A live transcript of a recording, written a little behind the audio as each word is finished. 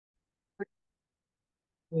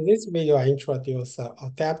In this video, I introduce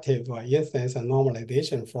adaptive instance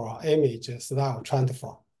normalization for image style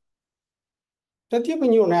transfer. The deep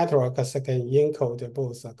neural networks can encode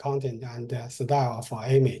both content and style of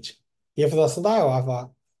an image. If the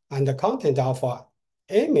style and the content of an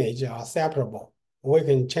image are separable, we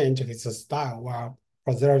can change his style while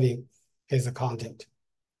preserving his content.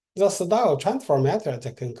 The style transfer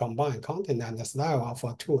method can combine content and style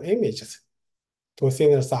of two images to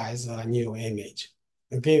synthesize a new image.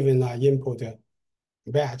 Given an input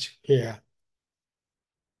batch here,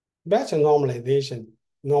 batch normalization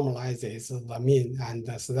normalizes the mean and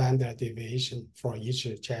the standard deviation for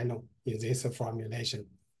each channel in this formulation,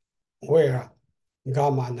 where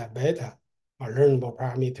gamma and beta are learnable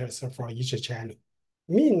parameters for each channel.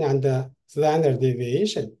 Mean and standard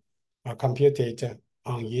deviation are computed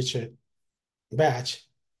on each batch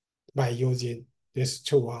by using these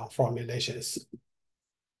two formulations.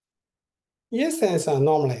 Instance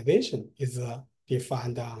normalization is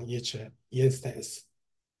defined on each instance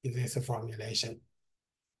in this formulation,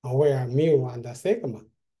 where mu and sigma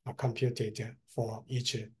are computed for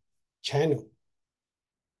each channel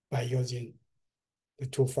by using the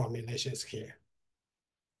two formulations here.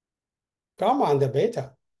 Gamma and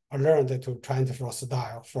beta are learned to transfer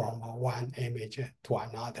style from one image to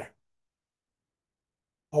another.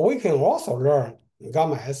 We can also learn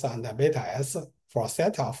gamma S and beta S for a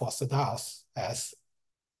set of styles S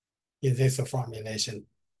in this formulation.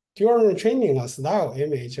 During training a style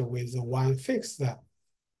image with one fixed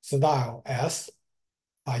style S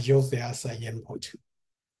are used as an input.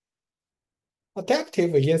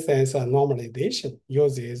 Adaptive instance normalization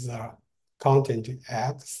uses content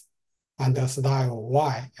X and the style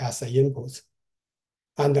Y as inputs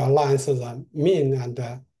and aligns the mean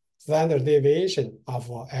and standard deviation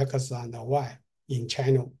of X and Y in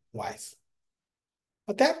channel wise.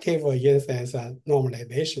 Adaptive instance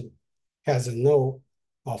normalization has no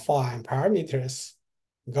fine parameters,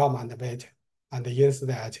 gamma and beta, and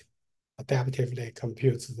instead adaptively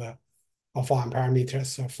computes the fine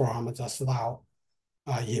parameters from the style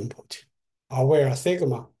input, where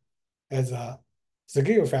sigma is a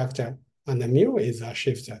skew factor and mu is a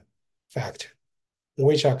shift factor,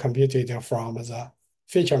 which are computed from the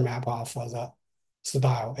feature map of the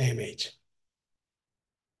style image.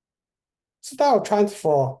 Style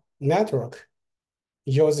transfer network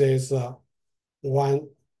uses one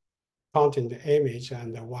content image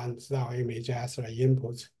and one style image as an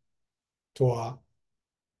input to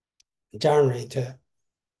generate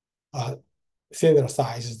a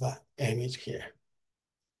synthesized image here.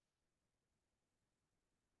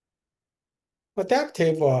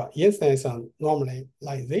 Adaptive instance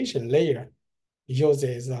normalization layer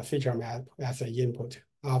uses a feature map as an input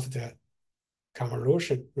of the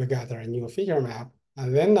convolution. We got a new feature map,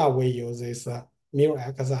 and then we use this mu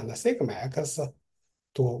x and sigma x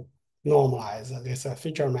to normalize this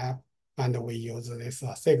feature map, and we use this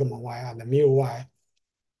sigma y and mu y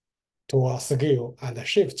to skew and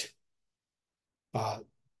shift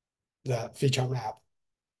the feature map.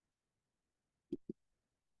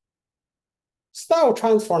 Style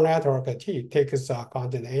transfer network T takes a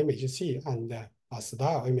content image C and a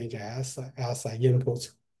style image S as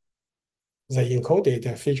inputs. The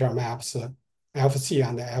encoded feature maps FC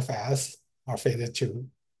and FS are fed to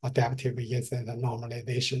adaptive instance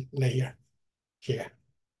normalization layer here.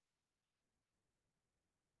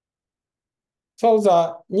 So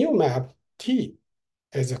the new map T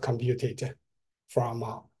is computed from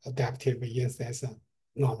adaptive instance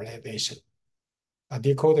normalization. A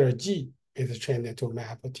decoder G is trained to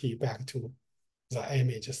map T back to the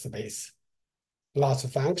image space.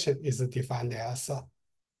 Loss function is defined as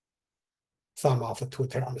sum of two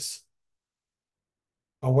terms,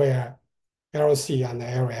 where LC and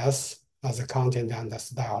LS are the content and the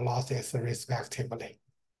style losses respectively.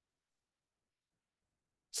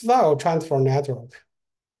 Style transfer network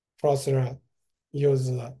further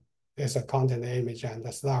uses this content image and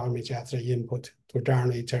the style image as the input to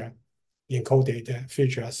generate encoded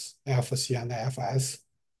features FC and FS.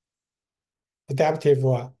 Adaptive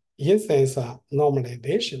instance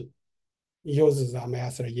normalization uses them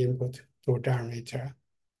as an input to generate a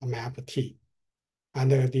map T.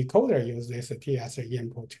 And the decoder uses this T as an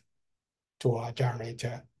input to generate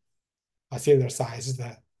a synthesized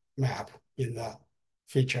map in the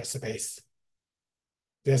feature space.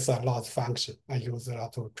 This loss function I use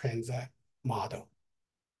to train the model.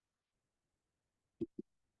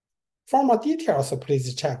 For more details,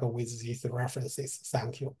 please check with these references.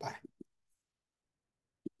 Thank you. Bye.